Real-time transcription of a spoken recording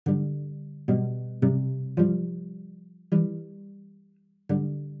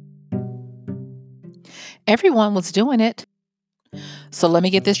Everyone was doing it. So let me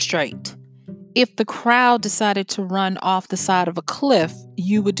get this straight. If the crowd decided to run off the side of a cliff,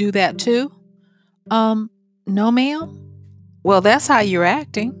 you would do that too? Um, no, ma'am. Well, that's how you're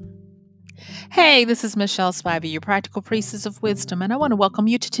acting. Hey, this is Michelle Spivey, your practical priestess of wisdom, and I want to welcome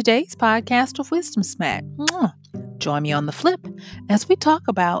you to today's podcast of Wisdom Smack. Mwah. Join me on the flip as we talk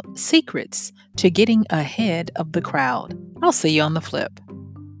about secrets to getting ahead of the crowd. I'll see you on the flip.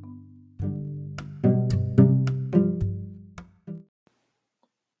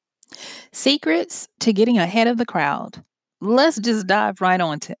 Secrets to getting ahead of the crowd. Let's just dive right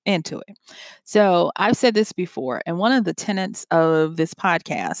into it. So, I've said this before, and one of the tenets of this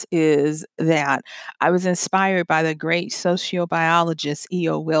podcast is that I was inspired by the great sociobiologist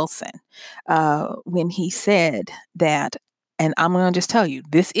E.O. Wilson when he said that, and I'm going to just tell you,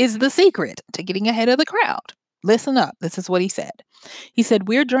 this is the secret to getting ahead of the crowd. Listen up. This is what he said. He said,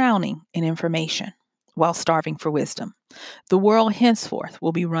 "We're drowning in information while starving for wisdom. The world henceforth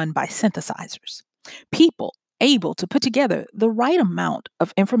will be run by synthesizers, people able to put together the right amount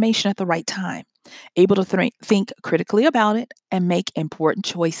of information at the right time, able to think critically about it and make important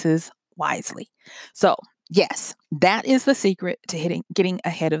choices wisely." So, yes, that is the secret to getting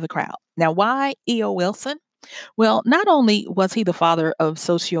ahead of the crowd. Now, why E.O. Wilson? Well, not only was he the father of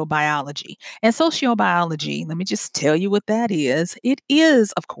sociobiology, and sociobiology, let me just tell you what that is. It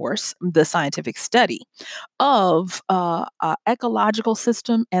is, of course, the scientific study of ecological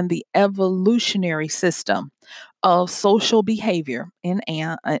system and the evolutionary system of social behavior in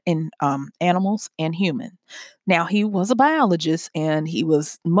animals and human. Now, he was a biologist and he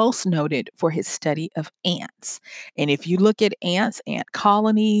was most noted for his study of ants. And if you look at ants, ant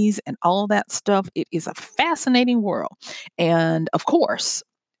colonies, and all that stuff, it is a fascinating world. And of course,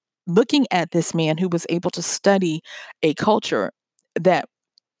 looking at this man who was able to study a culture that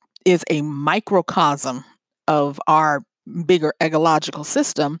is a microcosm of our bigger ecological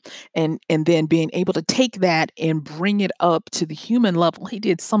system, and then being able to take that and bring it up to the human level. He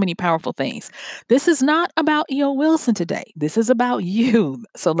did so many powerful things. This is not about E.O. Wilson today. This is about you.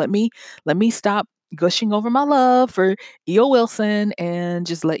 So let me stop gushing over my love for E.O. Wilson and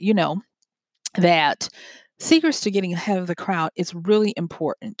just let you know that secrets to getting ahead of the crowd is really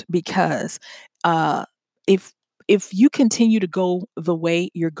important because uh, if if you continue to go the way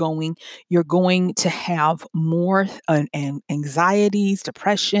you're going to have more anxieties,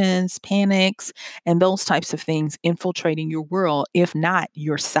 depressions, panics, and those types of things infiltrating your world, if not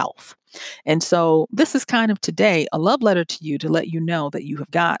yourself. And so, this is kind of today a love letter to you to let you know that you have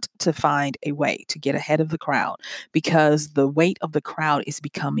got to find a way to get ahead of the crowd because the weight of the crowd is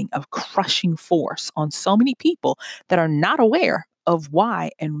becoming a crushing force on so many people that are not aware of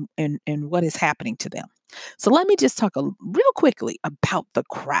why and what is happening to them. So let me just talk real quickly about the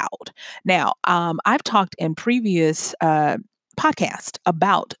crowd. Now, I've talked in previous podcast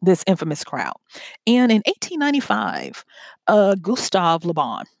about this infamous crowd, and in 1895, Gustave Le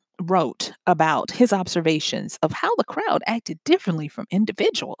Bon wrote about his observations of how the crowd acted differently from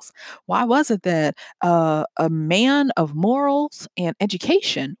individuals. Why was it that a man of morals and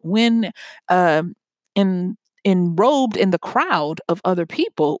education, when um, in enrobed in the crowd of other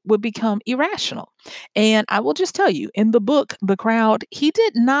people, would become irrational? And I will just tell you, in the book, The Crowd, he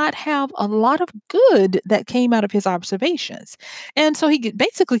did not have a lot of good that came out of his observations. And so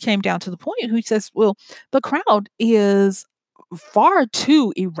basically came down to the point who he says, well, the crowd is far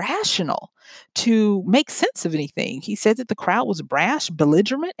too irrational to make sense of anything. He said that the crowd was brash,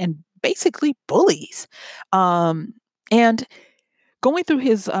 belligerent, and basically bullies. And going through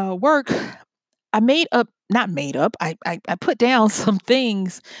his work, I made up, not made up, I put down some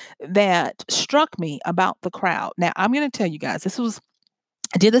things that struck me about the crowd. Now, I'm going to tell you guys,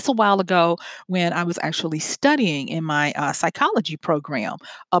 I did this a while ago when I was actually studying in my psychology program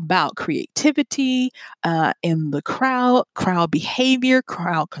about creativity in the crowd behavior,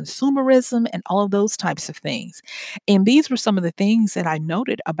 crowd consumerism, and all of those types of things. And these were some of the things that I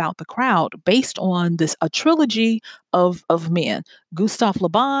noted about the crowd based on this a trilogy of men: Gustav Le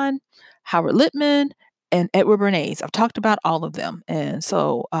Bon, Howard Littman, and Edward Bernays. I've talked about all of them. And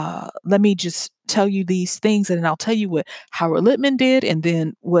so let me just tell you these things, and then I'll tell you what Howard Littman did and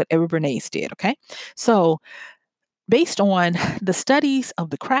then what Edward Bernays did. Okay. So, based on the studies of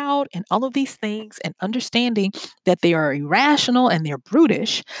the crowd and all of these things, and understanding that they are irrational and they're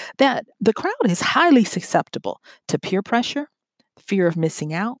brutish, that the crowd is highly susceptible to peer pressure, fear of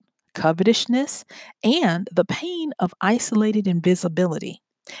missing out, covetousness, and the pain of isolated invisibility.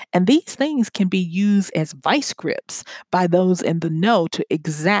 And these things can be used as vice grips by those in the know to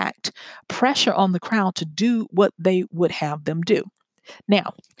exact pressure on the crowd to do what they would have them do.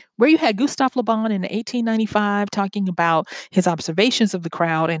 Now, where you had Gustave Le Bon in 1895 talking about his observations of the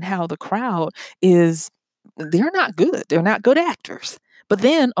crowd and how the crowd is, they're not good. They're not good actors. But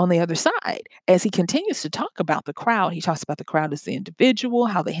then on the other side, as he continues to talk about the crowd, he talks about the crowd as the individual,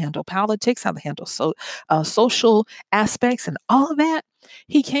 how they handle politics, how they handle social aspects, and all of that.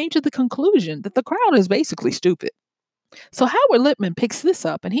 He came to the conclusion that the crowd is basically stupid. So Howard Lippman picks this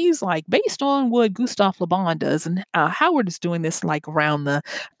up and he's like, based on what Gustave Le Bon does, and Howard is doing this like around the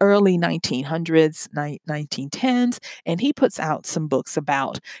early 1900s, 1910s, and he puts out some books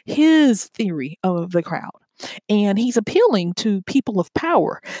about his theory of the crowd. And he's appealing to people of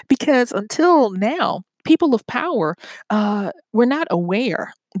power because until now, people of power were not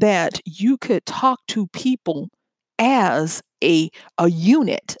aware that you could talk to people as a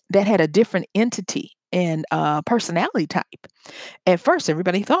unit that had a different entity and personality type. At first,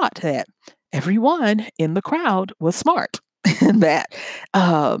 everybody thought that everyone in the crowd was smart, and that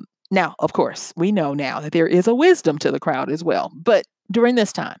now, of course, we know now that there is a wisdom to the crowd as well. But during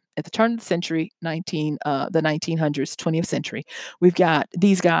this time, at the turn of the century, the 1900s, 20th century, we've got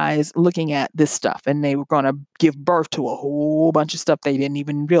these guys looking at this stuff, and they were going to give birth to a whole bunch of stuff they didn't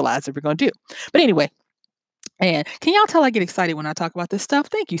even realize they were going to do. But anyway, and can y'all tell I get excited when I talk about this stuff?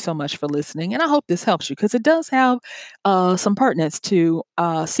 Thank you so much for listening. And I hope this helps you because it does have some pertinence to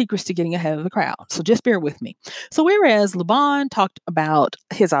secrets to getting ahead of the crowd. So just bear with me. So, whereas Le Bon talked about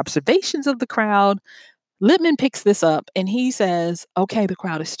his observations of the crowd, Lippman picks this up and he says, okay, the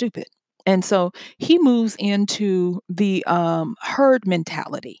crowd is stupid. And so he moves into the herd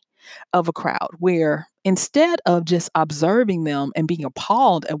mentality of a crowd where instead of just observing them and being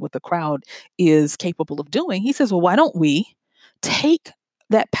appalled at what the crowd is capable of doing, he says, well, why don't we take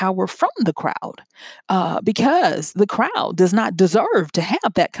that power from the crowd? Because the crowd does not deserve to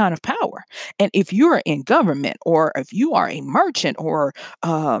have that kind of power. And if you're in government, or if you are a merchant, or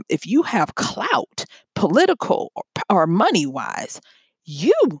if you have clout, political or money wise,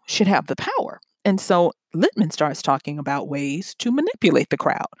 you should have the power. And so Littman starts talking about ways to manipulate the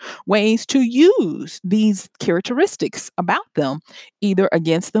crowd, ways to use these characteristics about them, either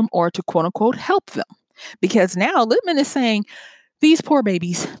against them or to quote unquote help them. Because now Littman is saying, these poor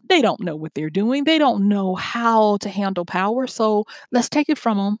babies, they don't know what they're doing. They don't know how to handle power. So let's take it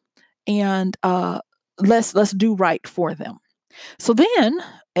from them and let's do right for them. So then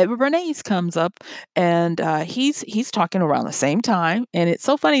Edward Bernays comes up and he's talking around the same time. And it's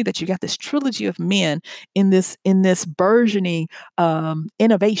so funny that you got this trilogy of men in this burgeoning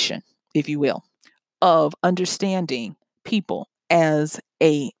innovation, if you will, of understanding people as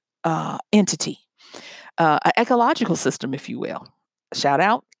a entity, an ecological system, if you will. Shout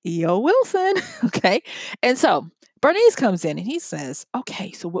out E.O. Wilson. Okay. And so Bernays comes in and he says,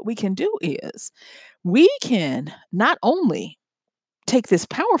 okay, so what we can do is we can not only take this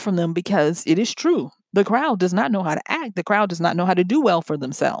power from them, because it is true, the crowd does not know how to act, the crowd does not know how to do well for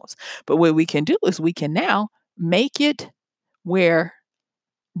themselves. But what we can do is we can now make it where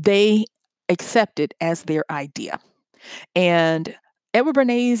they accept it as their idea. And Edward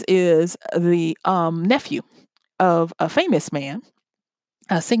Bernays is the nephew of a famous man,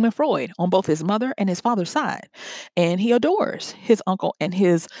 Sigmund Freud, on both his mother and his father's side. And he adores his uncle and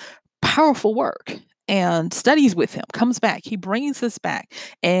his powerful work and studies with him, comes back. He brings this back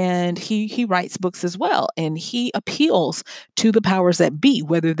and he writes books as well. And he appeals to the powers that be,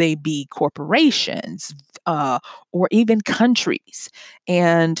 whether they be corporations or even countries.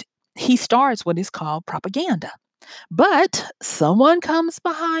 And he starts what is called propaganda. But someone comes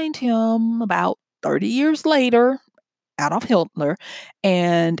behind him about 30 years later, Adolf Hitler,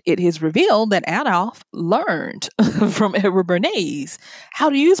 and it is revealed that Adolf learned from Edward Bernays how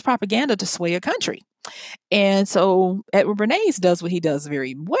to use propaganda to sway a country. And so Edward Bernays does what he does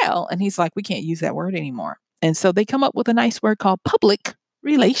very well, and he's like, we can't use that word anymore. And so they come up with a nice word called public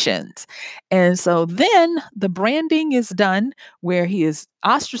relations. And so then the branding is done where he is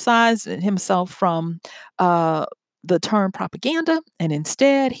ostracized himself from the term propaganda, and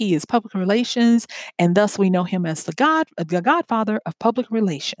instead he is public relations, and thus we know him as the godfather of public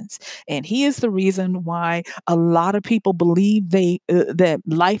relations. And he is the reason why a lot of people believe that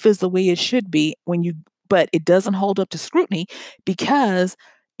life is the way it should be but it doesn't hold up to scrutiny, because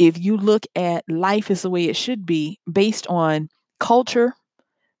if you look at life is the way it should be based on culture,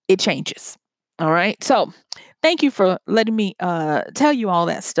 it changes. All right. So thank you for letting me tell you all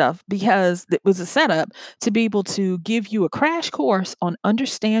that stuff, because it was a setup to be able to give you a crash course on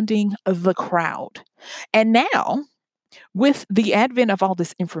understanding the crowd. And now, with the advent of all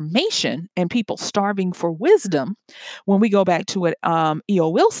this information and people starving for wisdom, when we go back to what E.O.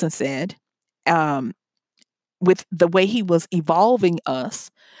 Wilson said, um, with the way he was evolving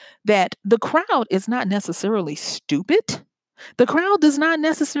us, that the crowd is not necessarily stupid. The crowd does not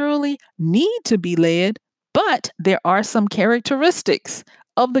necessarily need to be led, but there are some characteristics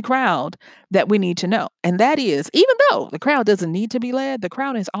of the crowd that we need to know. And that is, even though the crowd doesn't need to be led, the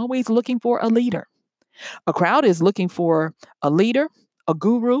crowd is always looking for a leader. A crowd is looking for a leader, a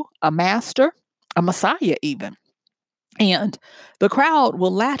guru, a master, a messiah, even. And the crowd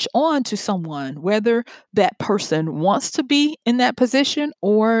will latch on to someone, whether that person wants to be in that position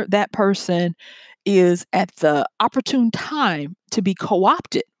or that person is at the opportune time to be co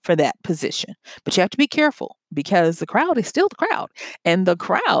opted for that position. But you have to be careful because the crowd is still the crowd, and the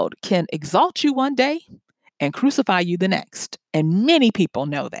crowd can exalt you one day and crucify you the next. And many people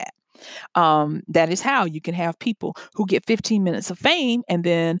know that. That is how you can have people who get 15 minutes of fame, and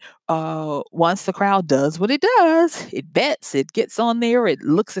then once the crowd does what it does, it bets, it gets on there, it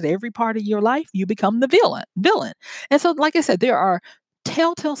looks at every part of your life, you become the villain. And so, like I said, there are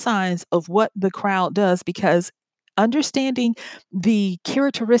telltale signs of what the crowd does, because understanding the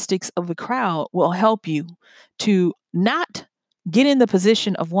characteristics of the crowd will help you to not get in the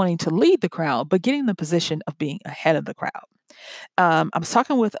position of wanting to lead the crowd, but get in the position of being ahead of the crowd. I was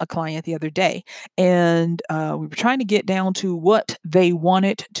talking with a client the other day, and we were trying to get down to what they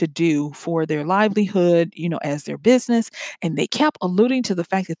wanted to do for their livelihood, as their business. And they kept alluding to the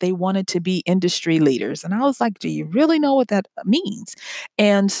fact that they wanted to be industry leaders. And I was like, do you really know what that means?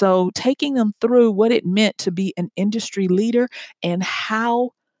 And so taking them through what it meant to be an industry leader and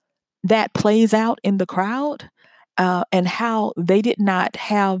how that plays out in the crowd, and how they did not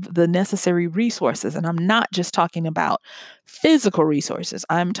have the necessary resources. And I'm not just talking about physical resources,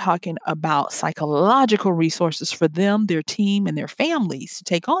 I'm talking about psychological resources for them, their team, and their families to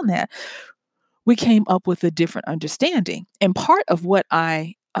take on that. We came up with a different understanding. And part of what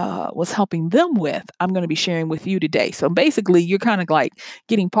I was helping them with, I'm going to be sharing with you today. So basically, you're kind of like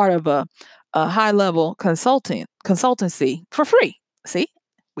getting part of a high level consultancy for free. See,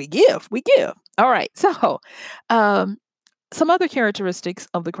 we give. All right. So, um, some other characteristics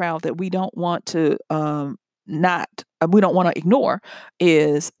of the crowd that we don't want to not we don't want to ignore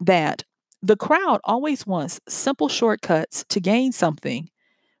is that the crowd always wants simple shortcuts to gain something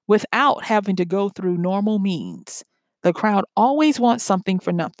without having to go through normal means. The crowd always wants something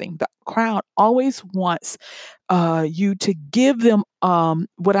for nothing. The crowd always wants you to give them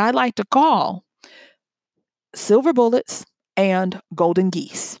what I like to call silver bullets and golden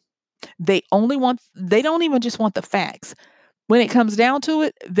geese. They don't even just want the facts. When it comes down to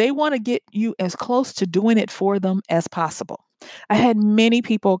it, they want to get you as close to doing it for them as possible. I had many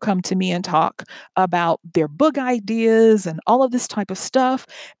people come to me and talk about their book ideas and all of this type of stuff.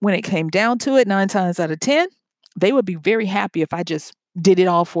 When it came down to it, 9 times out of 10, they would be very happy if I just did it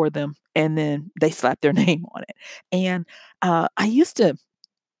all for them and then they slapped their name on it. And I used to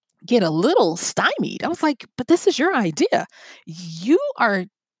get a little stymied. I was like, but this is your idea. You are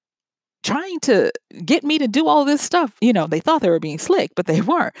trying to get me to do all this stuff. They thought they were being slick, but they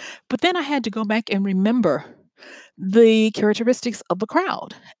weren't. But then I had to go back and remember the characteristics of the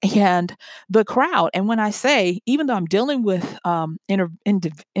crowd and the crowd. And when I say, even though I'm dealing with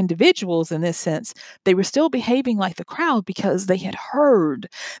individuals in this sense, they were still behaving like the crowd because they had heard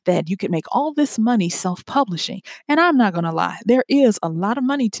that you could make all this money self publishing. And I'm not going to lie, there is a lot of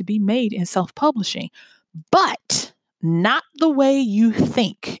money to be made in self publishing, but not the way you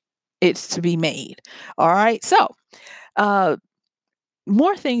think it's to be made. All right. So, uh,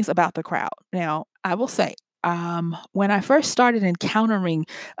 more things about the crowd. Now, I will say, when I first started encountering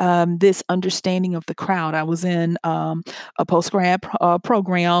this understanding of the crowd, I was in a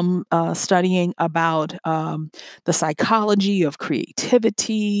program studying about the psychology of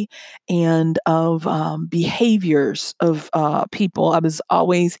creativity and of behaviors of people. I was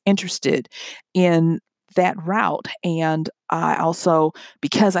always interested in that route. And I also,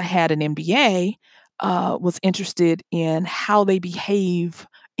 because I had an MBA, was interested in how they behave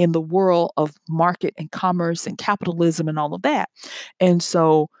in the world of market and commerce and capitalism and all of that. And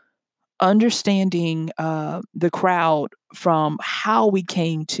so understanding the crowd from how we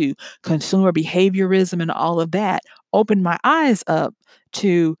came to consumer behaviorism and all of that opened my eyes up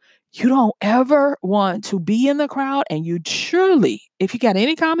to, you don't ever want to be in the crowd, and you surely, if you got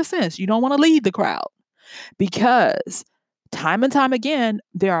any common sense, you don't want to lead the crowd, because time and time again,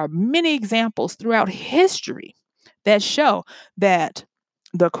 there are many examples throughout history that show that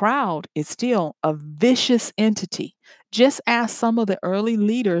the crowd is still a vicious entity. Just ask some of the early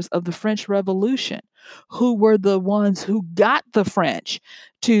leaders of the French Revolution. who were the ones who got the French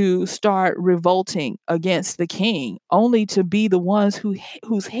to start revolting against the king, only to be the ones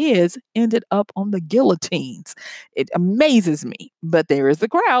whose heads ended up on the guillotines. It amazes me, but there is the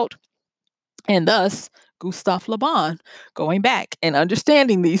crowd, and thus Gustave Le Bon going back and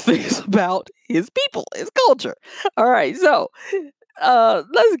understanding these things about his people, his culture. All right, so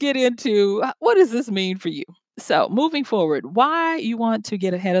let's get into what does this mean for you? So, moving forward, why you want to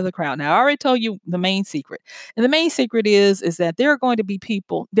get ahead of the crowd. Now, I already told you the main secret. And the main secret is that there are going to be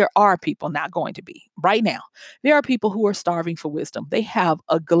people, there are people not going to be right now. There are people who are starving for wisdom. They have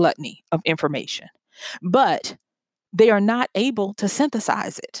a gluttony of information, but they are not able to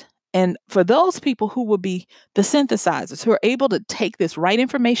synthesize it. And for those people who will be the synthesizers, who are able to take this right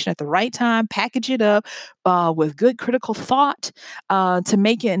information at the right time, package it up with good critical thought to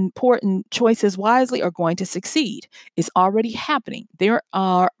make important choices wisely, are going to succeed. It's already happening. There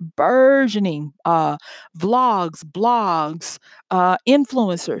are burgeoning vlogs, blogs,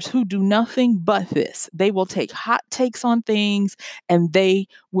 influencers who do nothing but this. They will take hot takes on things and they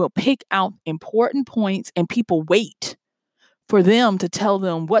will pick out important points, and people wait for them to tell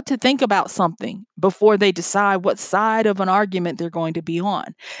them what to think about something before they decide what side of an argument they're going to be on.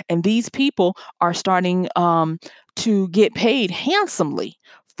 And these people are starting to get paid handsomely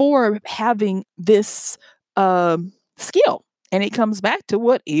for having this skill. And it comes back to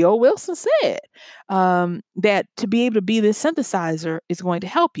what E.O. Wilson said, that to be able to be this synthesizer is going to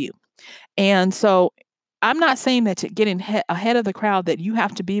help you. And so I'm not saying that to get ahead of the crowd that you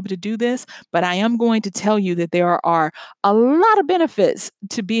have to be able to do this, but I am going to tell you that there are a lot of benefits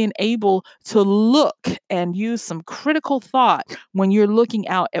to being able to look and use some critical thought when you're looking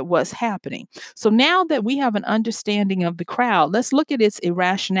out at what's happening. So now that we have an understanding of the crowd, let's look at its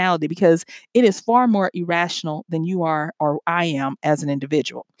irrationality, because it is far more irrational than you are or I am as an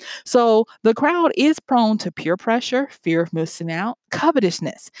individual. So the crowd is prone to peer pressure, fear of missing out,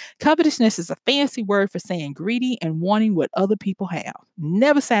 covetousness. Covetousness is a fancy word for saying greedy and wanting what other people have,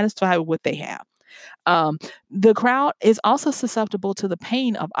 never satisfied with what they have. The crowd is also susceptible to the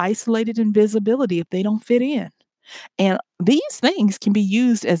pain of isolated invisibility if they don't fit in. And these things can be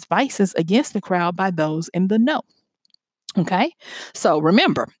used as vices against the crowd by those in the know. Okay. So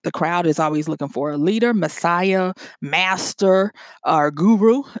remember, the crowd is always looking for a leader, messiah, master, or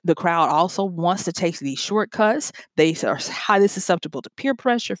guru. The crowd also wants to take these shortcuts. They are highly susceptible to peer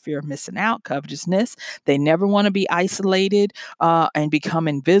pressure, fear of missing out, covetousness. They never want to be isolated and become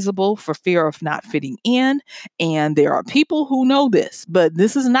invisible for fear of not fitting in. And there are people who know this, but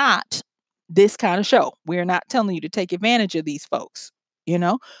this is not this kind of show. We're not telling you to take advantage of these folks. You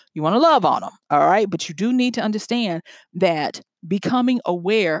know, you want to love on them. All right. But you do need to understand that becoming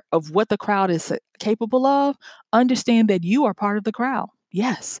aware of what the crowd is capable of, understand that you are part of the crowd.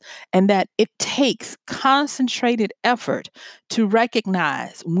 Yes. And that it takes concentrated effort to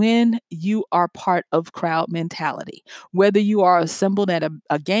recognize when you are part of crowd mentality, whether you are assembled at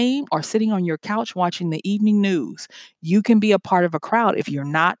a game or sitting on your couch watching the evening news. You can be a part of a crowd if you're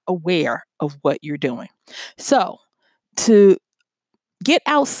not aware of what you're doing. So, to get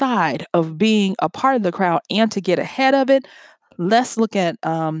outside of being a part of the crowd and to get ahead of it, let's look at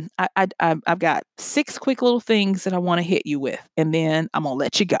I've got 6 quick little things that I want to hit you with, and then I'm gonna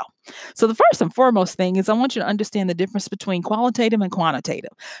let you go. So the first and foremost thing is I want you to understand the difference between qualitative and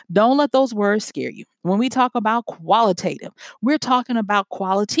quantitative. Don't let those words scare you. When we talk about qualitative, we're talking about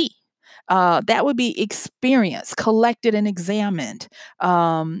quality. That would be experience collected and examined.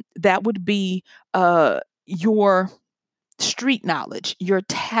 That would be your street knowledge, your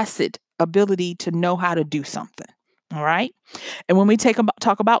tacit ability to know how to do something. All right. And when we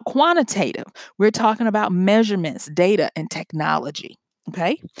talk about quantitative, we're talking about measurements, data, and technology.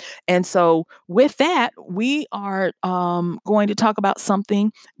 Okay. And so with that, we are going to talk about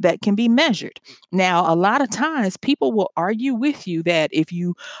something that can be measured. Now, a lot of times people will argue with you that if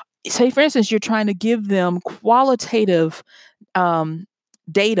you say, for instance, you're trying to give them qualitative um,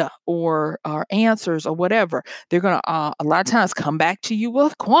 data or answers or whatever, they're going to a lot of times come back to you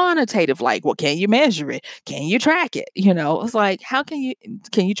with quantitative, like, well, can you measure it? Can you track it? It's like, how can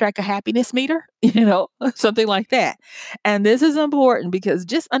you track a happiness meter? Something like that. And this is important because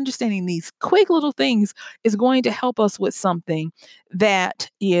just understanding these quick little things is going to help us with something that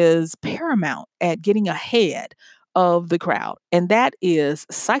is paramount at getting ahead of the crowd, and that is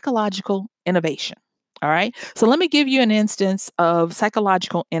psychological innovation. All right. So let me give you an instance of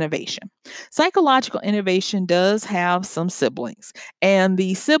psychological innovation. Psychological innovation does have some siblings, and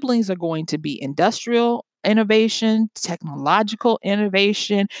the siblings are going to be industrial innovation, technological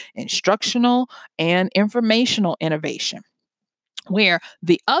innovation, instructional, and informational innovation, where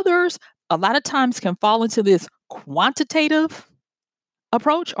the others a lot of times can fall into this quantitative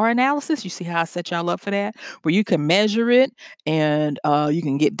approach or analysis. You see how I set y'all up for that, where you can measure it and you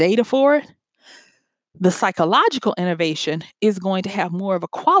can get data for it. The psychological innovation is going to have more of a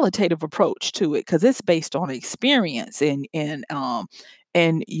qualitative approach to it because it's based on experience and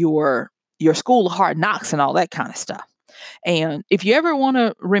your school of hard knocks and all that kind of stuff. And if you ever want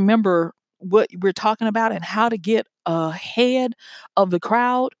to remember what we're talking about and how to get ahead of the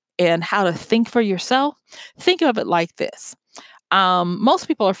crowd and how to think for yourself, think of it like this. Most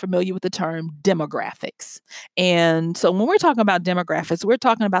people are familiar with the term demographics. And so when we're talking about demographics, we're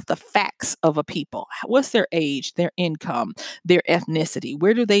talking about the facts of a people. What's their age, their income, their ethnicity?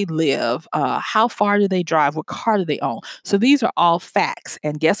 Where do they live? How far do they drive? What car do they own? So these are all facts.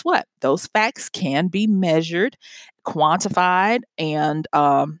 And guess what? Those facts can be measured, quantified, and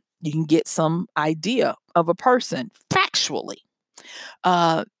you can get some idea of a person factually.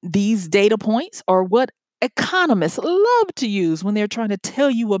 These data points are what economists love to use when they're trying to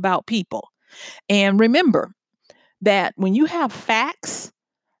tell you about people. And remember that when you have facts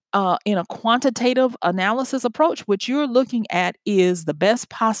in a quantitative analysis approach, what you're looking at is the best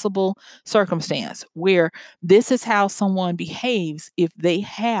possible circumstance where this is how someone behaves if they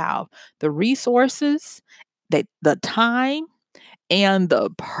have the resources, the time, and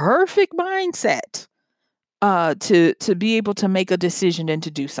the perfect mindset to be able to make a decision and to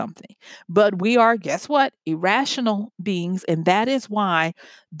do something. But we are, guess what, irrational beings, and that is why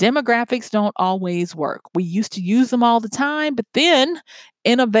demographics don't always work. We used to use them all the time, but then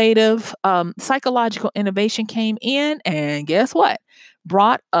innovative psychological innovation came in, and guess what,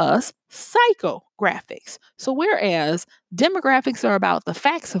 brought us psychographics. So whereas demographics are about the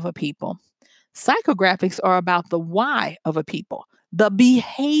facts of a people, psychographics are about the why of a people, the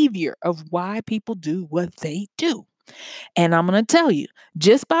behavior of why people do what they do. And I'm going to tell you,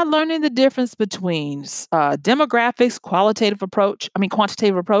 just by learning the difference between quantitative approach,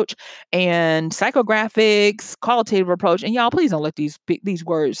 and psychographics, qualitative approach. And y'all, please don't let these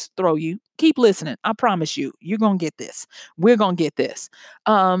words throw you. Keep listening. I promise you, you're going to get this. We're going to get this.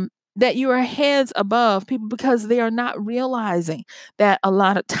 That you are heads above people because they are not realizing that a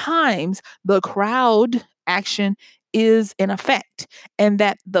lot of times the crowd action is in effect, and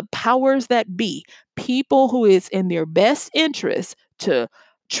that the powers that be, people who is in their best interest to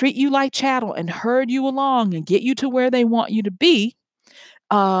treat you like chattel and herd you along and get you to where they want you to be,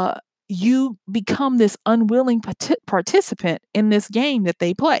 uh, you become this unwilling participant in this game that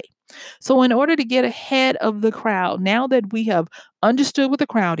they play. So, in order to get ahead of the crowd, now that we have understood what the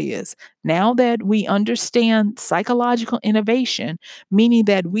crowd is, now that we understand psychological innovation, meaning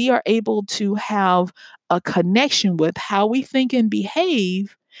that we are able to have a connection with how we think and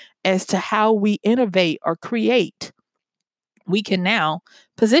behave as to how we innovate or create, we can now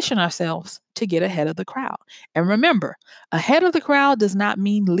position ourselves to get ahead of the crowd. And remember, ahead of the crowd does not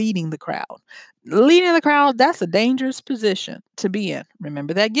mean leading the crowd. Leading the crowd, that's a dangerous position to be in.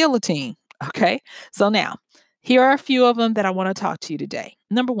 Remember that guillotine. Okay. So now, here are a few of them that I want to talk to you today.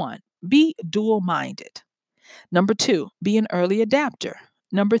 Number one, be dual minded. Number two, be an early adapter.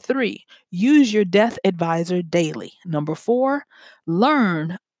 Number three, use your death advisor daily. Number four,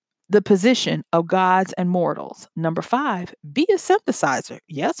 learn the position of gods and mortals. Number five, be a synthesizer.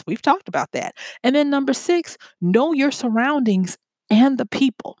 Yes, we've talked about that. And then number six, know your surroundings and the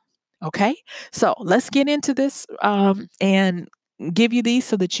people. Okay, so let's get into this and give you these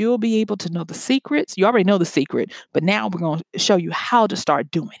so that you'll be able to know the secrets. You already know the secret, but now we're going to show you how to start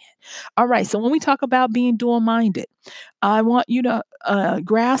doing it. All right, so when we talk about being dual minded, I want you to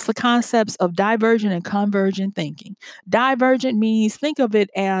grasp the concepts of divergent and convergent thinking. Divergent means think of it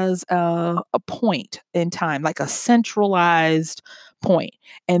as a point in time, like a centralized point,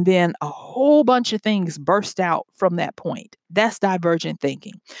 and then a whole bunch of things burst out from that point. That's divergent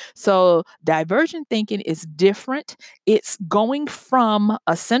thinking. So, divergent thinking is different. It's going from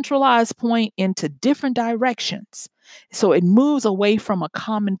a centralized point into different directions. So it moves away from a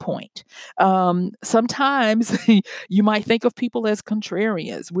common point. Sometimes you might think of people as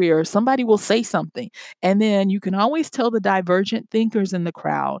contrarians, where somebody will say something, and then you can always tell the divergent thinkers in the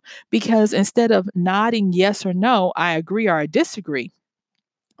crowd because instead of nodding yes or no, I agree or I disagree,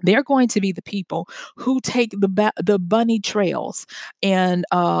 they're going to be the people who take the bunny trails and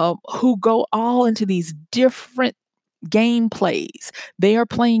who go all into these different game plays. They are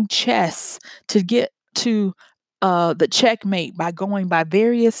playing chess to get to the checkmate by going by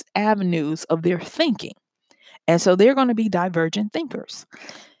various avenues of their thinking. And so they're going to be divergent thinkers.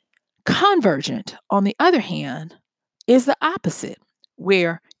 Convergent, on the other hand, is the opposite,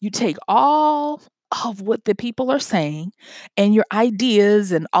 where you take all of what the people are saying and your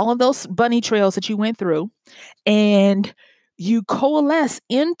ideas and all of those bunny trails that you went through, and you coalesce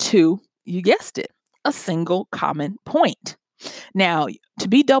into, you guessed it, a single common point. Now, to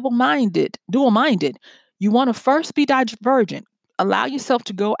be dual minded, you want to first be divergent. Allow yourself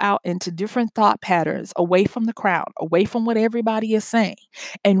to go out into different thought patterns, away from the crowd, away from what everybody is saying.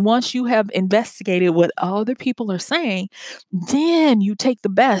 And once you have investigated what other people are saying, then you take the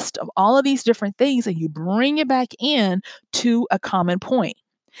best of all of these different things and you bring it back in to a common point.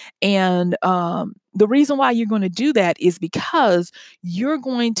 And the reason why you're going to do that is because you're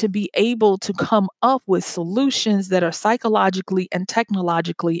going to be able to come up with solutions that are psychologically and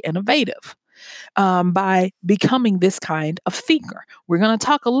technologically innovative by becoming this kind of thinker. We're going to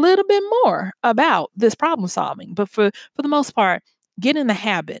talk a little bit more about this problem solving, but for the most part, get in the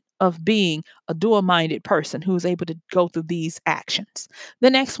habit of being a dual minded person who is able to go through these actions. The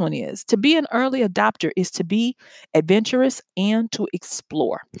next one is to be an early adopter is to be adventurous and to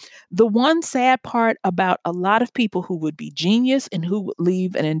explore. The one sad part about a lot of people who would be genius and who would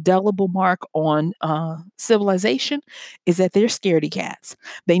leave an indelible mark on civilization is that they're scaredy cats.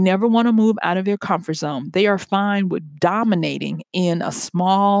 They never want to move out of their comfort zone. They are fine with dominating in a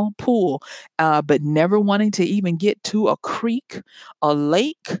small pool, but never wanting to even get to a creek, a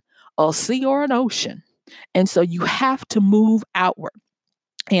lake, a sea, or an ocean. And so you have to move outward.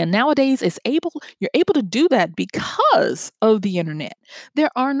 And nowadays you're able to do that because of the internet. There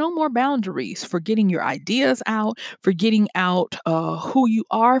are no more boundaries for getting your ideas out, for getting out who you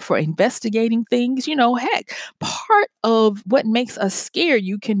are, for investigating things. Heck, part of what makes us scared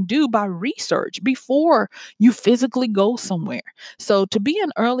you can do by research before you physically go somewhere. So to be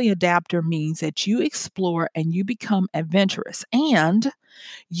an early adapter means that you explore and you become adventurous, and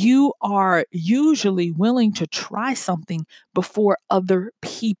you are usually willing to try something before other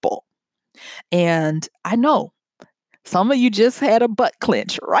people. And I know some of you just had a butt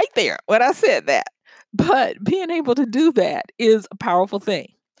clench right there when I said that. But being able to do that is a powerful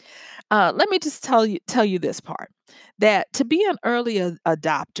thing. Let me just tell you this part, that to be an early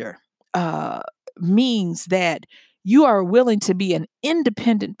adopter uh, means that you are willing to be an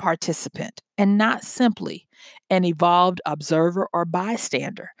independent participant and not simply an evolved observer or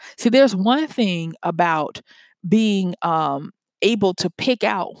bystander. See, there's one thing about being able to pick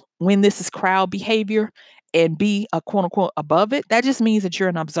out when this is crowd behavior and be a quote unquote above it. That just means that you're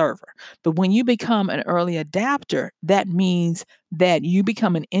an observer. But when you become an early adapter, that means that you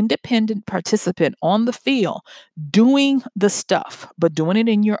become an independent participant on the field doing the stuff, but doing it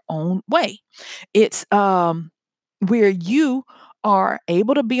in your own way. It's where you are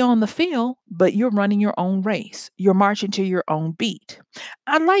able to be on the field, but you're running your own race. You're marching to your own beat.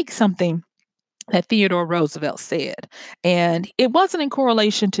 I like something that Theodore Roosevelt said, and it wasn't in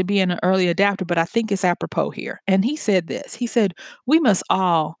correlation to being an early adapter, but I think it's apropos here. And he said this. He said, "We must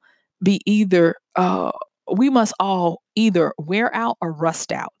all be either we must all either wear out or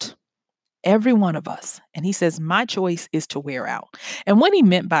rust out." Every one of us. And he says, my choice is to wear out. And what he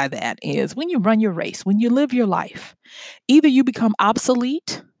meant by that is when you run your race, when you live your life, either you become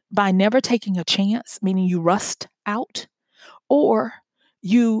obsolete by never taking a chance, meaning you rust out, or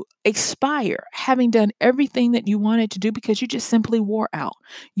you expire having done everything that you wanted to do because you just simply wore out.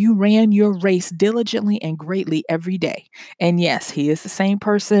 You ran your race diligently and greatly every day. And yes, he is the same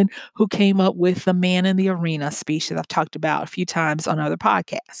person who came up with the man in the arena speech that I've talked about a few times on other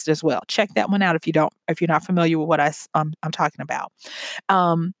podcasts as well. Check that one out if you're not familiar with what I'm talking about.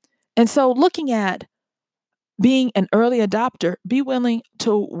 Um, and so looking at being an early adopter, be willing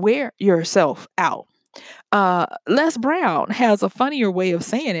to wear yourself out. Les Brown has a funnier way of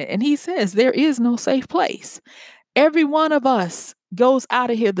saying it, and he says, there is no safe place. Every one of us goes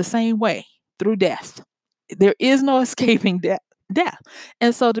out of here the same way, through death. There is no escaping death.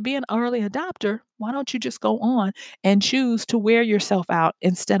 And so to be an early adopter, why don't you just go on and choose to wear yourself out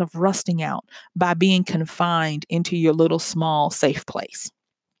instead of rusting out by being confined into your little small safe place?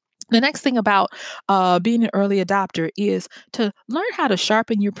 The next thing about being an early adopter is to learn how to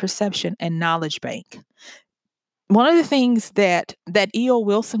sharpen your perception and knowledge bank. One of the things that E.O.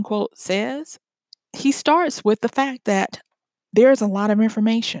 Wilson quote says, he starts with the fact that there's a lot of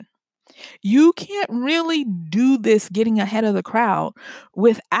information. You can't really do this getting ahead of the crowd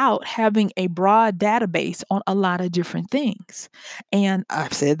without having a broad database on a lot of different things. And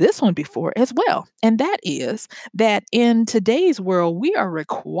I've said this one before as well. And that is that in today's world, we are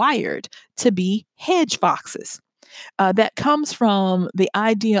required to be hedge foxes. That comes from the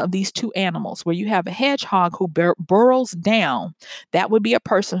idea of these two animals, where you have a hedgehog who burrows down. That would be a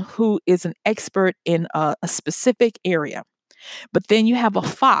person who is an expert in a specific area. But then you have a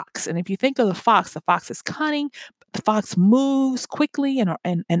fox. And if you think of the fox is cunning, the fox moves quickly and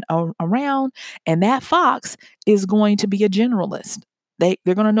around, and that fox is going to be a generalist. They're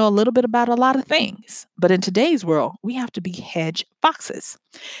going to know a little bit about a lot of things. But in today's world, we have to be hedge foxes.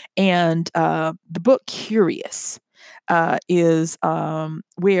 And the book Curious is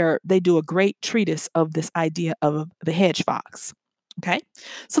where they do a great treatise of this idea of the hedge fox. Okay.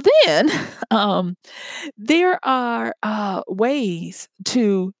 So then there are ways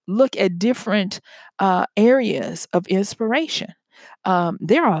to look at different areas of inspiration.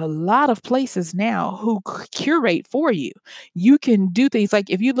 There are a lot of places now who curate for you. You can do things like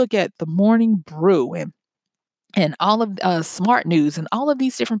if you look at the Morning Brew and all of smart news and all of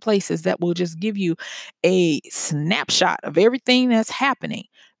these different places that will just give you a snapshot of everything that's happening,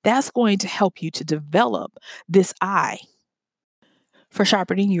 that's going to help you to develop this eye for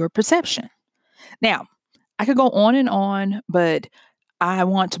sharpening your perception. Now, I could go on, but I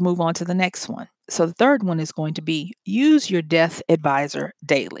want to move on to the next one. So the third one is going to be use your death advisor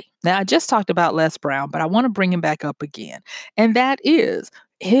daily. Now, I just talked about Les Brown, but I want to bring him back up again. And that is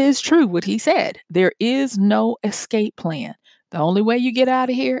true what he said. There is no escape plan. The only way you get out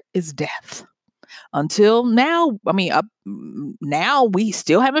of here is death. Until now, now we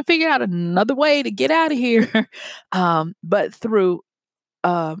still haven't figured out another way to get out of here, but through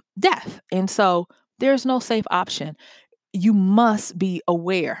death. And so there's no safe option. You must be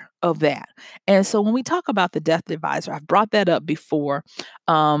aware of that. And so when we talk about the death advisor, I've brought that up before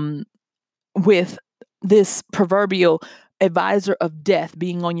with this proverbial advisor of death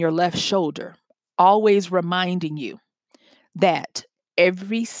being on your left shoulder, always reminding you that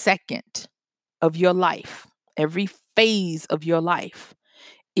every second of your life, every phase of your life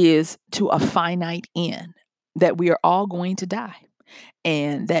is to a finite end, that we are all going to die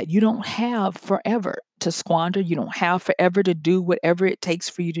and that you don't have forever to squander. You don't have forever to do whatever it takes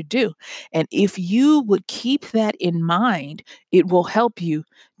for you to do. And if you would keep that in mind, it will help you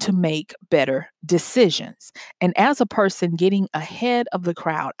to make better decisions. And as a person getting ahead of the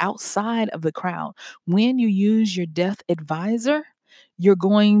crowd, outside of the crowd, when you use your death advisor, you're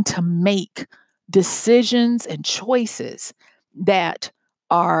going to make decisions and choices that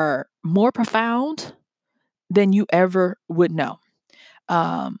are more profound than you ever would know.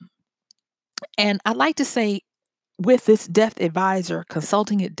 Um, and I like to say, with this death advisor,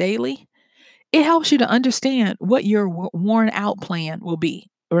 consulting it daily, it helps you to understand what your worn out plan will be.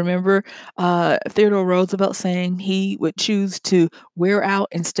 Remember Theodore Roosevelt saying he would choose to wear out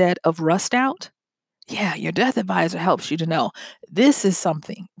instead of rust out? Yeah, your death advisor helps you to know this is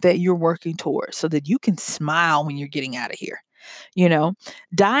something that you're working towards so that you can smile when you're getting out of here. You know,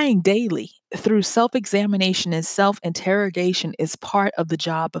 dying daily through self examination and self interrogation is part of the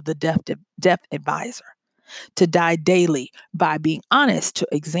job of the death advisor. To die daily by being honest, to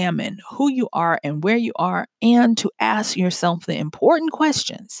examine who you are and where you are, and to ask yourself the important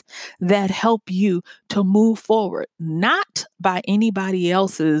questions that help you to move forward, not by anybody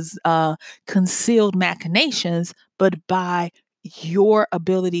else's concealed machinations, but by your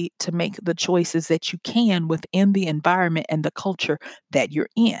ability to make the choices that you can within the environment and the culture that you're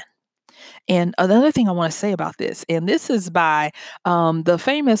in. And another thing I want to say about this, and this is by the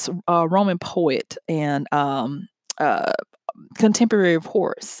famous Roman poet and uh, contemporary of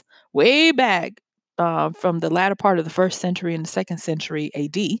Horace, way back from the latter part of the first century and the second century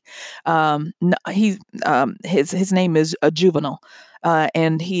A.D. His name is Juvenal,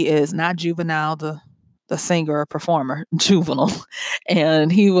 and he is not Juvenile the singer or performer, Juvenal,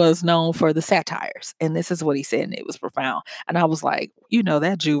 and he was known for the satires. And this is what he said, and it was profound. And I was like,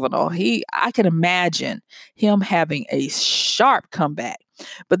 that Juvenal, I can imagine him having a sharp comeback.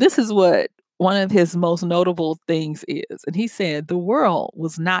 But this is what one of his most notable things is. And he said, the world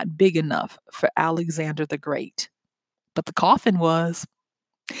was not big enough for Alexander the Great, but the coffin was.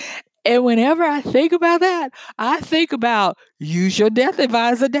 And whenever I think about that, I think about use your death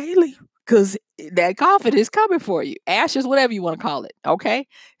advisor daily because that coffin is coming for you. Ashes, whatever you want to call it. Okay.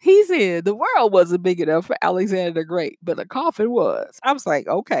 He said the world wasn't big enough for Alexander the Great, but the coffin was. I was like,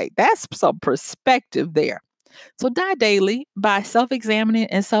 okay, that's some perspective there. So die daily by self-examining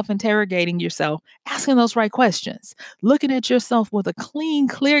and self-interrogating yourself, asking those right questions, looking at yourself with a clean,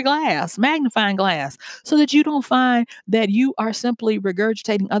 clear glass, magnifying glass, so that you don't find that you are simply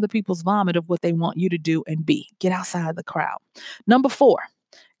regurgitating other people's vomit of what they want you to do and be. Get outside the crowd. Number 4,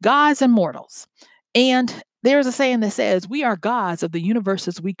 gods and mortals. And there's a saying that says, we are gods of the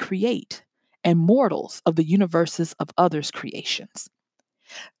universes we create and mortals of the universes of others' creations.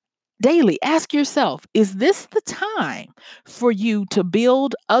 Daily, ask yourself, is this the time for you to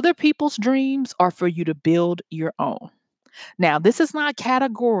build other people's dreams or for you to build your own? Now, this is not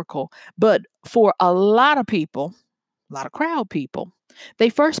categorical, but for a lot of people, a lot of crowd people, they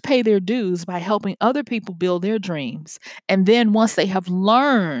first pay their dues by helping other people build their dreams. And then once they have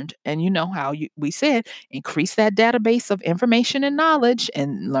learned, and you know how we said, increase that database of information and knowledge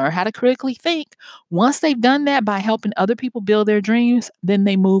and learn how to critically think. Once they've done that by helping other people build their dreams, then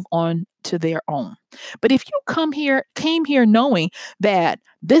they move on to their own. But if you came here knowing that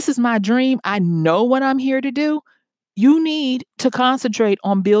this is my dream, I know what I'm here to do, you need to concentrate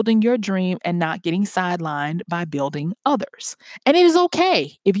on building your dream and not getting sidelined by building others. And it is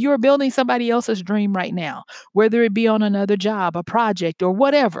okay if you're building somebody else's dream right now, whether it be on another job, a project, or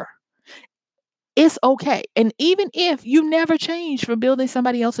whatever. It's okay. And even if you never change for building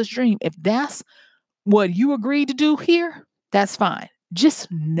somebody else's dream, if that's what you agreed to do here, that's fine. Just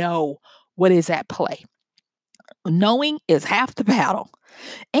know what is at play. Knowing is half the battle.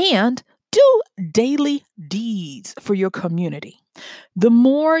 And do daily deeds for your community. The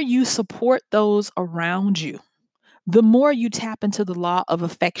more you support those around you, the more you tap into the law of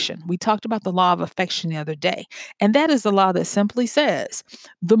affection. We talked about the law of affection the other day, and that is the law that simply says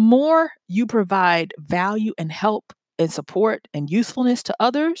the more you provide value and help and support and usefulness to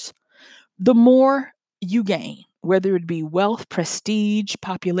others, the more you gain, whether it be wealth, prestige,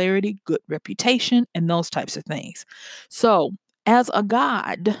 popularity, good reputation, and those types of things. So, as a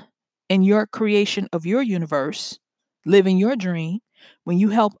God in your creation of your universe, living your dream, when you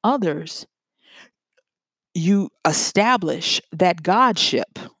help others, you establish that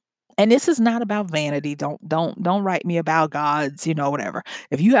godship. And this is not about vanity. Don't write me about gods, whatever.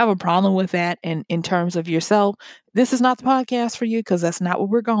 If you have a problem with that in terms of yourself, this is not the podcast for you because that's not where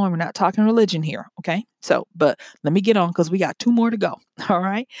we're going. We're not talking religion here. Okay. So, but let me get on because we got 2 more to go. All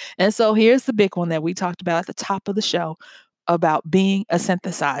right. And so here's the big one that we talked about at the top of the show about being a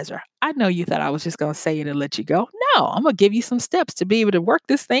synthesizer. I know you thought I was just going to say it and let you go. No, I'm going to give you some steps to be able to work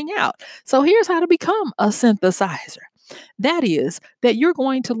this thing out. So here's how to become a synthesizer. That is, that you're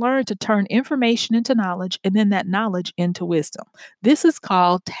going to learn to turn information into knowledge and then that knowledge into wisdom. This is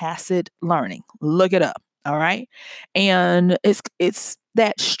called tacit learning. Look it up. All right. And it's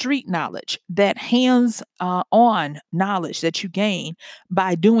that street knowledge, that hands on knowledge that you gain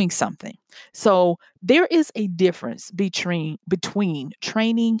by doing something. So there is a difference between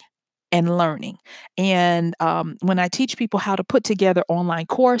training and learning. And when I teach people how to put together online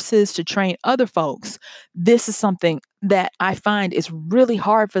courses to train other folks, this is something that I find is really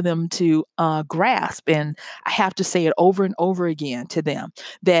hard for them to grasp. And I have to say it over and over again to them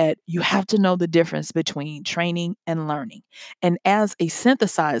that you have to know the difference between training and learning. And as a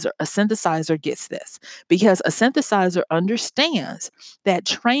synthesizer gets this because a synthesizer understands that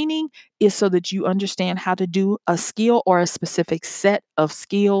training is so that you understand how to do a skill or a specific set of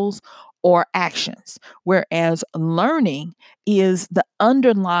skills or actions, whereas learning is the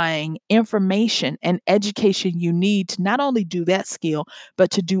underlying information and education you need to not only do that skill,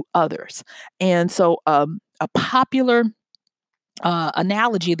 but to do others. And so, a popular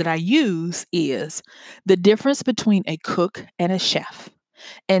analogy that I use is the difference between a cook and a chef.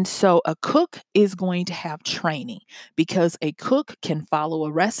 And so a cook is going to have training because a cook can follow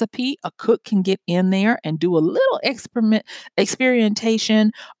a recipe. A cook can get in there and do a little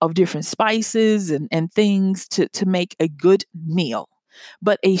experimentation of different spices and things to make a good meal.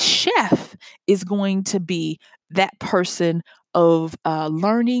 But a chef is going to be that person of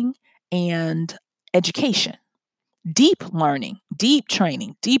learning and education, deep learning, deep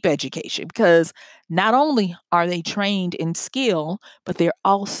training, deep education, because not only are they trained in skill, but they're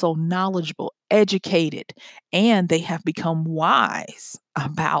also knowledgeable, educated, and they have become wise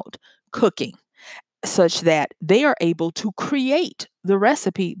about cooking such that they are able to create the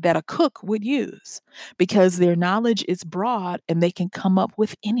recipe that a cook would use because their knowledge is broad and they can come up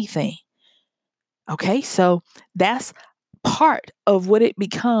with anything. Okay, so that's part of what it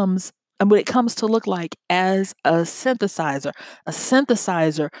becomes and what it comes to look like as a synthesizer. A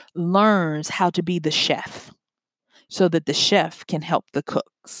synthesizer learns how to be the chef so that the chef can help the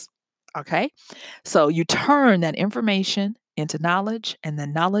cooks. Okay, so you turn that information into knowledge and the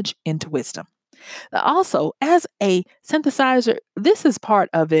knowledge into wisdom. Also, as a synthesizer, this is part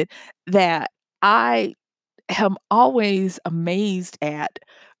of it that I am always amazed at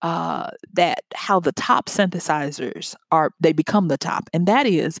that how the top synthesizers they become the top, and that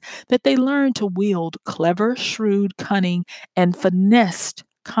is that they learn to wield clever, shrewd, cunning, and finessed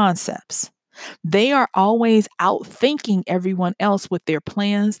concepts. They are always outthinking everyone else with their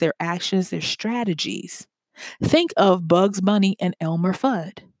plans, their actions, their strategies. Think of Bugs Bunny and Elmer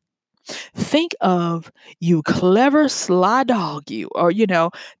Fudd. Think of you clever sly dog, you, or,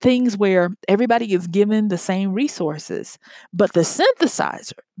 things where everybody is given the same resources. But the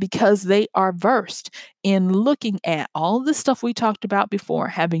synthesizer, because they are versed in looking at all the stuff we talked about before,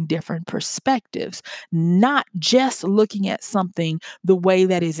 having different perspectives, not just looking at something the way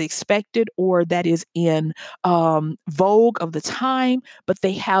that is expected or that is in vogue of the time, but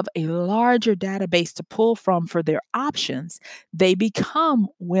they have a larger database to pull from for their options. They become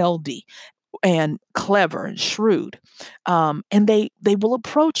wealthy and clever and shrewd, and they will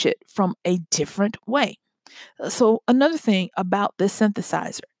approach it from a different way. So another thing about this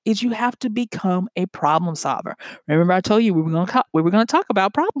synthesizer is you have to become a problem solver. Remember, I told you we were going to talk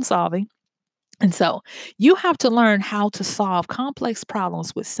about problem solving. And so you have to learn how to solve complex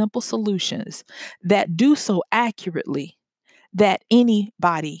problems with simple solutions that do so accurately that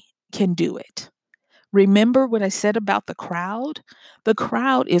anybody can do it. Remember what I said about the crowd? The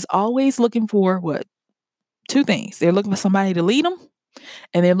crowd is always looking for what? Two things. They're looking for somebody to lead them,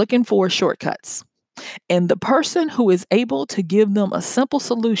 and they're looking for shortcuts. And the person who is able to give them a simple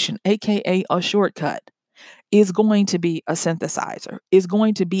solution, aka a shortcut, is going to be a synthesizer, is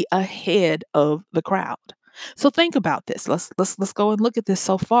going to be ahead of the crowd. So think about this. Let's go and look at this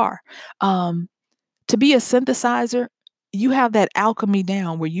so far. Um, to be a synthesizer, you have that alchemy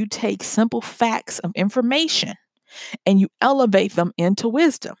down where you take simple facts of information and you elevate them into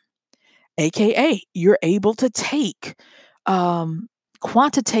wisdom, aka you're able to take um,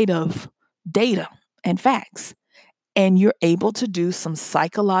 quantitative data and facts, and you're able to do some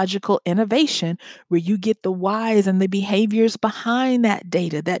psychological innovation where you get the whys and the behaviors behind that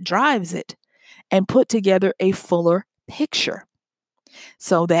data that drives it and put together a fuller picture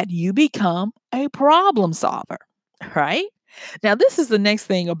so that you become a problem solver, right? Now, this is the next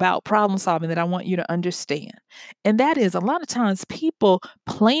thing about problem solving that I want you to understand. And that is a lot of times people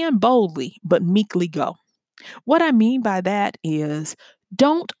plan boldly but meekly go. What I mean by that is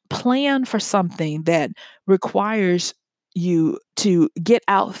don't plan for something that requires you to get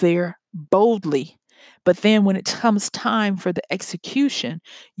out there boldly. But then when it comes time for the execution,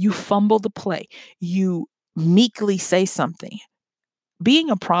 you fumble the play. You meekly say something. Being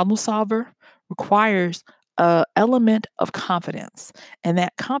a problem solver requires a element of confidence, and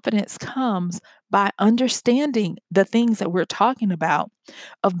that confidence comes by understanding the things that we're talking about,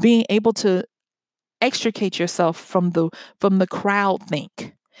 of being able to extricate yourself from the crowd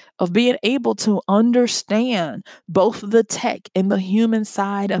think, of being able to understand both the tech and the human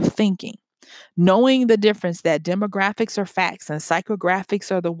side of thinking, knowing the difference that demographics are facts and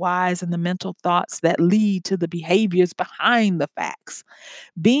psychographics are the whys and the mental thoughts that lead to the behaviors behind the facts.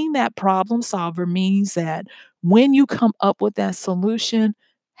 Being that problem solver means that when you come up with that solution,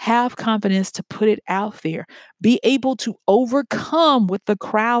 have confidence to put it out there. Be able to overcome what the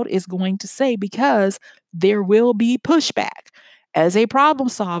crowd is going to say because there will be pushback. As a problem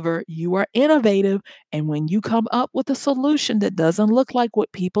solver, you are innovative. And when you come up with a solution that doesn't look like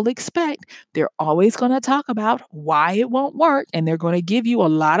what people expect, they're always going to talk about why it won't work. And they're going to give you a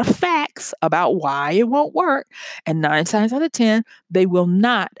lot of facts about why it won't work. And 9 times out of 10, they will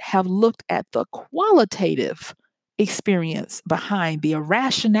not have looked at the qualitative experience behind the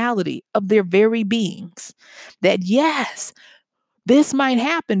irrationality of their very beings. That yes, this might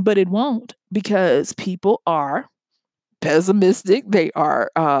happen, but it won't because people are pessimistic. They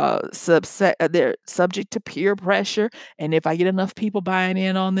are they're subject to peer pressure. And if I get enough people buying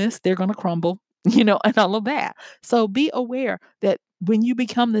in on this, they're going to crumble, and all of that. So be aware that when you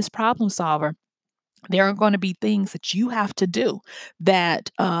become this problem solver, there are going to be things that you have to do that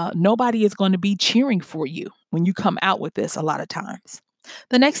nobody is going to be cheering for you when you come out with this a lot of times.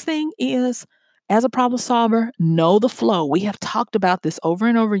 The next thing is, as a problem solver, know the flow. We have talked about this over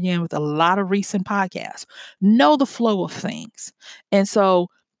and over again with a lot of recent podcasts. Know the flow of things. And so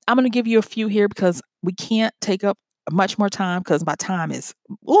I'm going to give you a few here because we can't take up much more time because my time is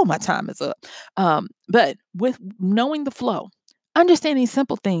up. But with knowing the flow, understanding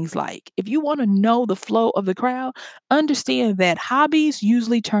simple things like if you want to know the flow of the crowd, understand that hobbies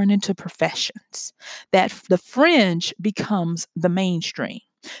usually turn into professions, that the fringe becomes the mainstream,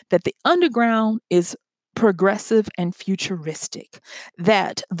 that the underground is progressive and futuristic,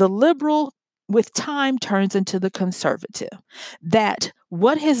 that the liberal with time turns into the conservative, that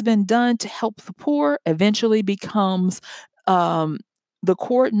what has been done to help the poor eventually becomes um, the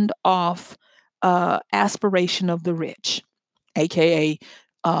cordoned off aspiration of the rich, aka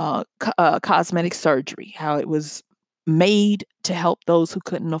cosmetic surgery, how it was made to help those who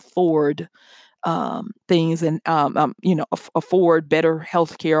couldn't afford things and afford better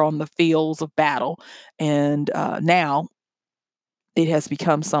health care on the fields of battle. And now It has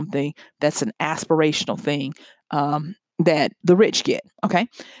become something that's an aspirational thing that the rich get. Okay.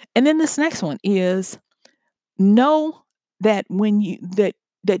 And then this next one is know that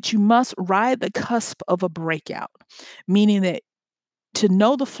that you must ride the cusp of a breakout, meaning that to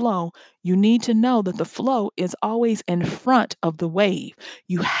know the flow, you need to know that the flow is always in front of the wave.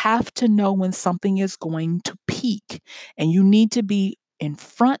 You have to know when something is going to peak, and you need to be in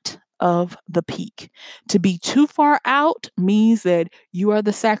front of the peak. To be too far out means that you are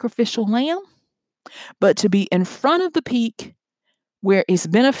the sacrificial lamb, but to be in front of the peak where it's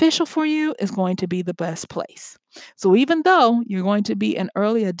beneficial for you is going to be the best place. So even though you're going to be an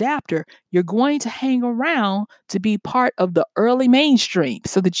early adapter, you're going to hang around to be part of the early mainstream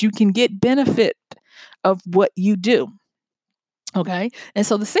so that you can get benefit of what you do. Okay. And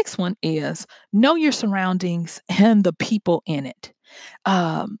so the sixth one is know your surroundings and the people in it.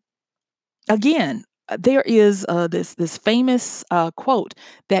 Um, Again, there is this famous quote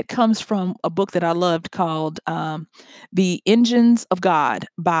that comes from a book that I loved called "The Engines of God"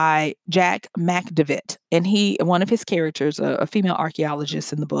 by Jack McDevitt, and he one of his characters, a female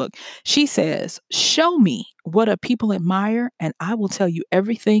archaeologist in the book, she says, "Show me what a people admire, and I will tell you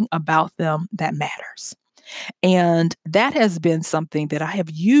everything about them that matters." And that has been something that I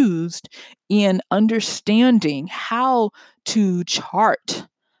have used in understanding how to chart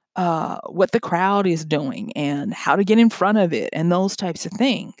what the crowd is doing and how to get in front of it and those types of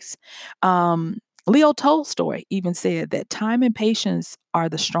things. Um, Leo Tolstoy even said that time and patience are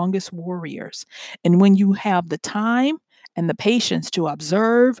the strongest warriors. And when you have the time and the patience to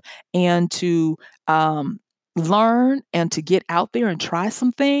observe and to learn and to get out there and try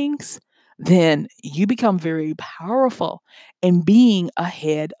some things, then you become very powerful in being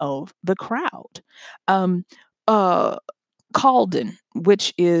ahead of the crowd. Um, uh, Calden,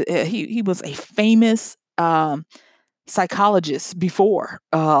 which is he was a famous psychologist before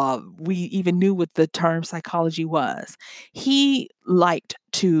we even knew what the term psychology was. He liked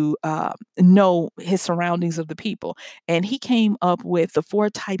to know his surroundings of the people, and he came up with the four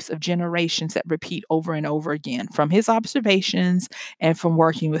types of generations that repeat over and over again from his observations and from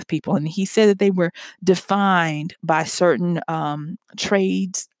working with people. And he said that they were defined by certain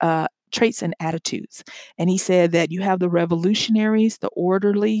trades. Traits and attitudes. And he said that you have the revolutionaries, the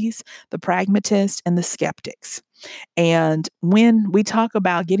orderlies, the pragmatists, and the skeptics. And when we talk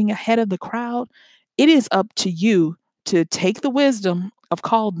about getting ahead of the crowd, it is up to you to take the wisdom of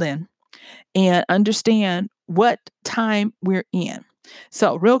Calden and understand what time we're in.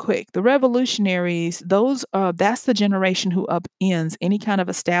 So, real quick, the revolutionaries, those that's the generation who upends any kind of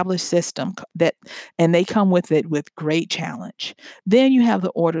established system that, and they come with it with great challenge. Then you have the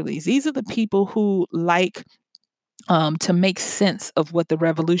orderlies. These are the people who like to make sense of what the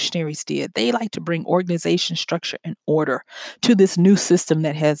revolutionaries did. They like to bring organization, structure, and order to this new system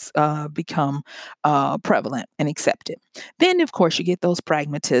that has prevalent and accepted. Then, of course, you get those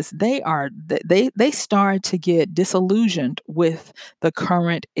pragmatists. They start to get disillusioned with the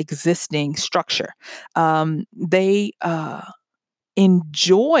current existing structure. They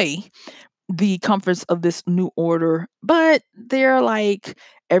enjoy the comforts of this new order, but they're like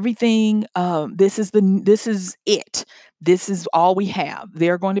everything. This is it. This is all we have.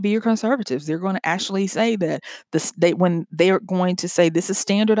 They're going to be your conservatives. They're going to actually say that when they're going to say this is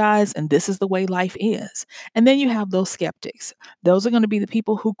standardized and this is the way life is. And then you have those skeptics. Those are going to be the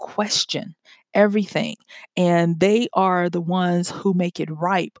people who question everything, and they are the ones who make it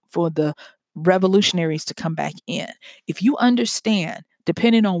ripe for the revolutionaries to come back in. If you understand,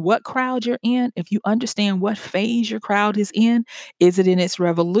 depending on what crowd you're in, if you understand what phase your crowd is it in its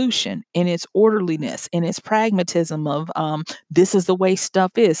revolution, in its orderliness, in its pragmatism of this is the way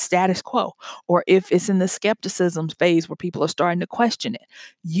stuff is, status quo, or if it's in the skepticism phase where people are starting to question it,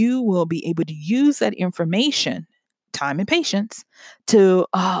 you will be able to use that information, time and patience, to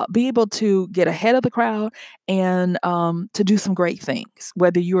be able to get ahead of the crowd and to do some great things.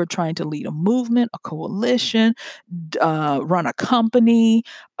 Whether you are trying to lead a movement, a coalition, run a company,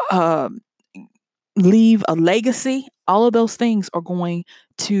 uh, leave a legacy, all of those things are going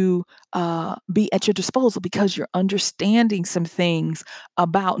to be at your disposal because you're understanding some things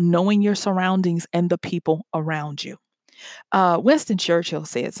about knowing your surroundings and the people around you. Winston Churchill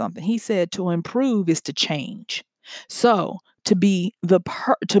said something. He said, "To improve is to change." So to be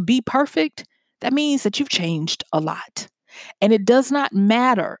perfect, that means that you've changed a lot. And it does not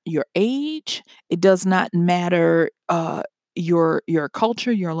matter your age. It does not matter your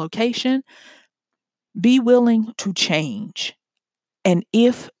culture, your location. Be willing to change. And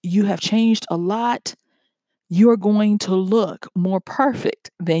if you have changed a lot, you're going to look more perfect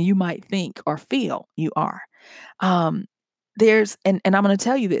than you might think or feel you are. Um, And I'm going to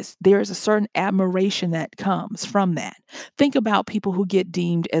tell you this, there's a certain admiration that comes from that. Think about people who get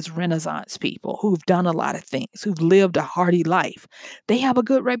deemed as Renaissance people, who've done a lot of things, who've lived a hardy life. They have a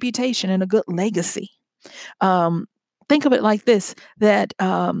good reputation and a good legacy. Um, think of it like this: that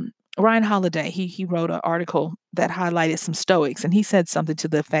Ryan Holiday, he wrote an article that highlighted some Stoics, and he said something to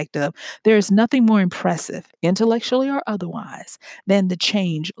the effect of, "There is nothing more impressive, intellectually or otherwise, than to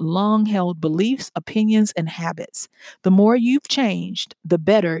change long-held beliefs, opinions, and habits. The more you've changed, the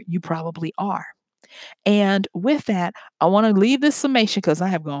better you probably are." And with that, I want to leave this summation because I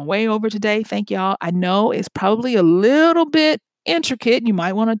have gone way over today. Thank y'all. I know it's probably a little bit intricate. You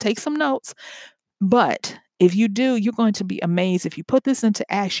might want to take some notes. But if you do, you're going to be amazed. If you put this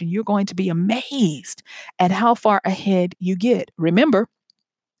into action, you're going to be amazed at how far ahead you get. Remember,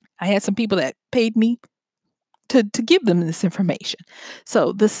 I had some people that paid me to give them this information.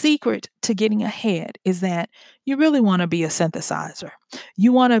 So, the secret to getting ahead is that you really want to be a synthesizer.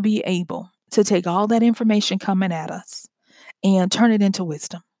 You want to be able to take all that information coming at us and turn it into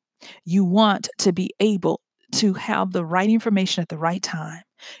wisdom. You want to be able to have the right information at the right time.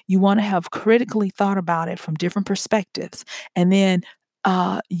 You want to have critically thought about it from different perspectives and then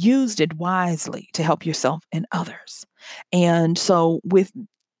used it wisely to help yourself and others. And so, with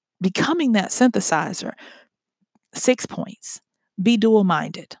becoming that synthesizer, 6 points: be dual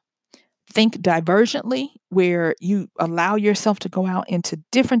minded. Think divergently, where you allow yourself to go out into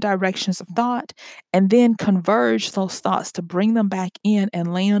different directions of thought and then converge those thoughts to bring them back in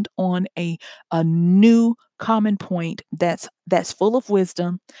and land on a new common point that's full of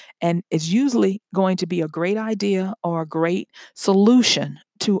wisdom and is usually going to be a great idea or a great solution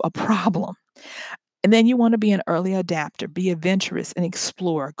to a problem. And then you want to be an early adapter, be adventurous and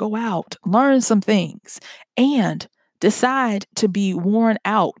explore. Go out, learn some things, and decide to be worn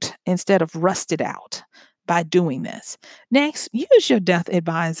out instead of rusted out by doing this. Next, use your death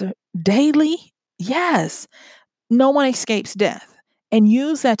advisor daily. Yes, no one escapes death. And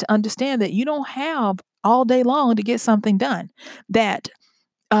use that to understand that you don't have all day long to get something done. That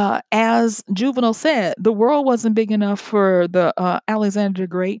as Juvenal said, the world wasn't big enough for the Alexander the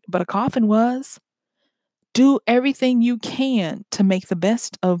Great, but a coffin was. Do everything you can to make the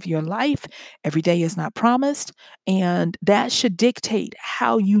best of your life. Every day is not promised, and that should dictate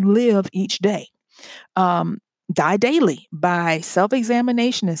how you live each day. Um, Die daily by self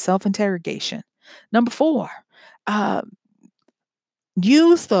examination and self interrogation. Number four, uh,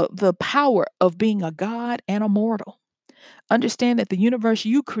 use the power of being a God and a mortal. Understand that the universe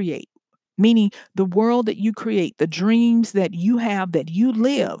you create, meaning the world that you create, the dreams that you have, that you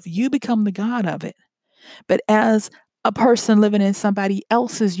live, you become the God of it. But as a person living in somebody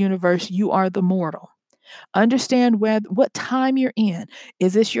else's universe, you are the mortal. Understand what time you're in.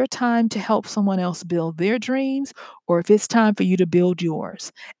 Is this your time to help someone else build their dreams, or if it's time for you to build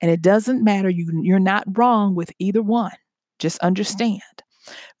yours? And it doesn't matter. You're not wrong with either one. Just understand.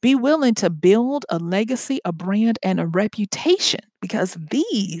 Be willing to build a legacy, a brand, and a reputation because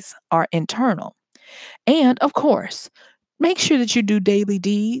these are internal. And of course, make sure that you do daily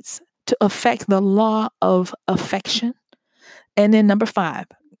deeds to affect the law of affection. And then number five,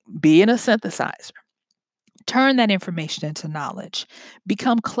 being a synthesizer. Turn that information into knowledge.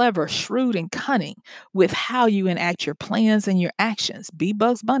 Become clever, shrewd, and cunning with how you enact your plans and your actions. Be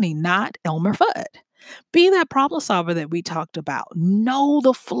Bugs Bunny, not Elmer Fudd. Be that problem solver that we talked about. Know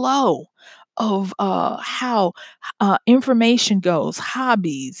the flow of how information goes,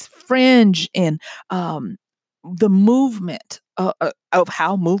 hobbies, fringe, and the movement of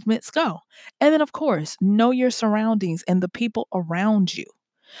how movements go. And then, of course, know your surroundings and the people around you.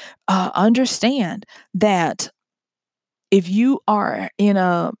 Understand that if you are in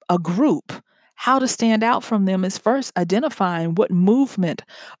a group, how to stand out from them is first identifying what movement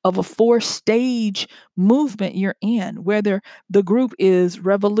of a four-stage movement you're in, whether the group is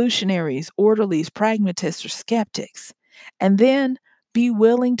revolutionaries, orderlies, pragmatists, or skeptics. And then be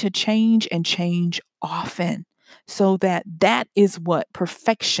willing to change and change often so that that is what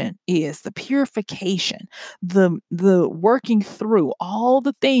perfection is, the purification, the working through all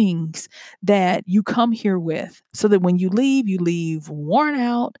the things that you come here with so that when you leave worn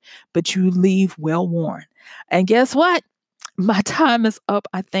out, but you leave well worn. And guess what? My time is up.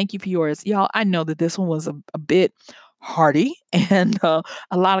 I thank you for yours. Y'all, I know that this one was a bit hardy and a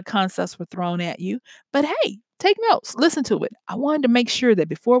lot of concepts were thrown at you, but hey, take notes, listen to it. I wanted to make sure that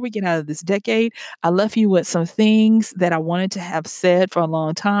before we get out of this decade, I left you with some things that I wanted to have said for a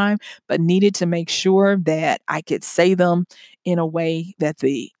long time, but needed to make sure that I could say them in a way that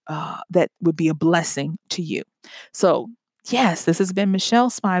that would be a blessing to you. So Yes, this has been Michelle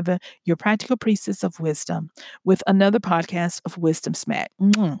Spiva, your practical priestess of wisdom, with another podcast of Wisdom Smack.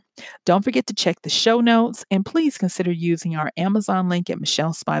 Don't forget to check the show notes and please consider using our Amazon link at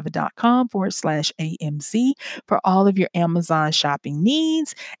michellespiva.com/AMZ for all of your Amazon shopping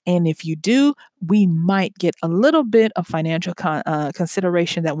needs. And if you do, we might get a little bit of financial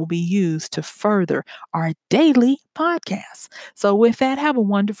consideration that will be used to further our daily podcast. So, with that, have a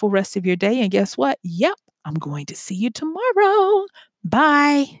wonderful rest of your day. And guess what? Yep. I'm going to see you tomorrow.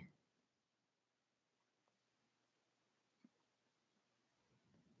 Bye.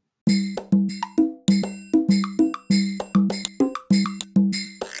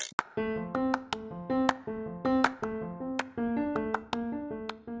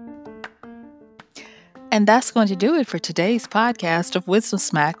 And that's going to do it for today's podcast of Wisdom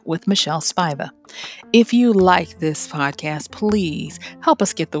Smack with Michelle Spiva. If you like this podcast, please help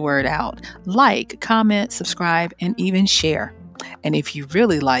us get the word out. Like, comment, subscribe, and even share. And if you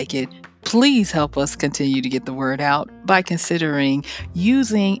really like it, please help us continue to get the word out by considering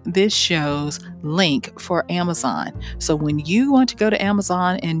using this show's link for Amazon. So when you want to go to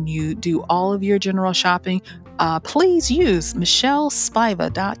Amazon and you do all of your general shopping, please use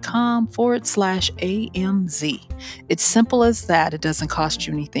michellespiva.com/AMZ. It's simple as that. It doesn't cost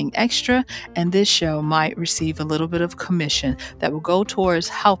you anything extra, and this show might receive a little bit of commission that will go towards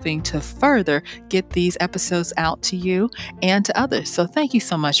helping to further get these episodes out to you and to others. So thank you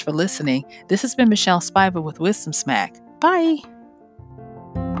so much for listening. This has been Michelle Spiva with Wisdom Smack. Bye.